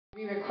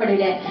We recorded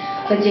it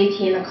with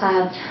JT in the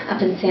Clouds up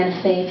in Santa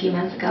Fe a few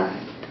months ago,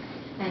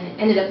 and it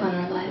ended up on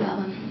our live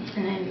album.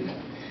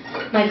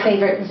 And my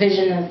favorite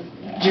vision of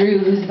Drew,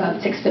 who's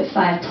about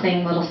 6'5",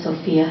 playing Little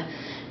Sophia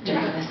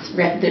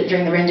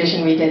during the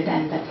rendition we did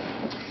then, but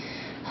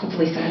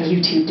hopefully someone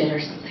YouTube did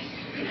or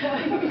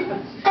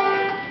something.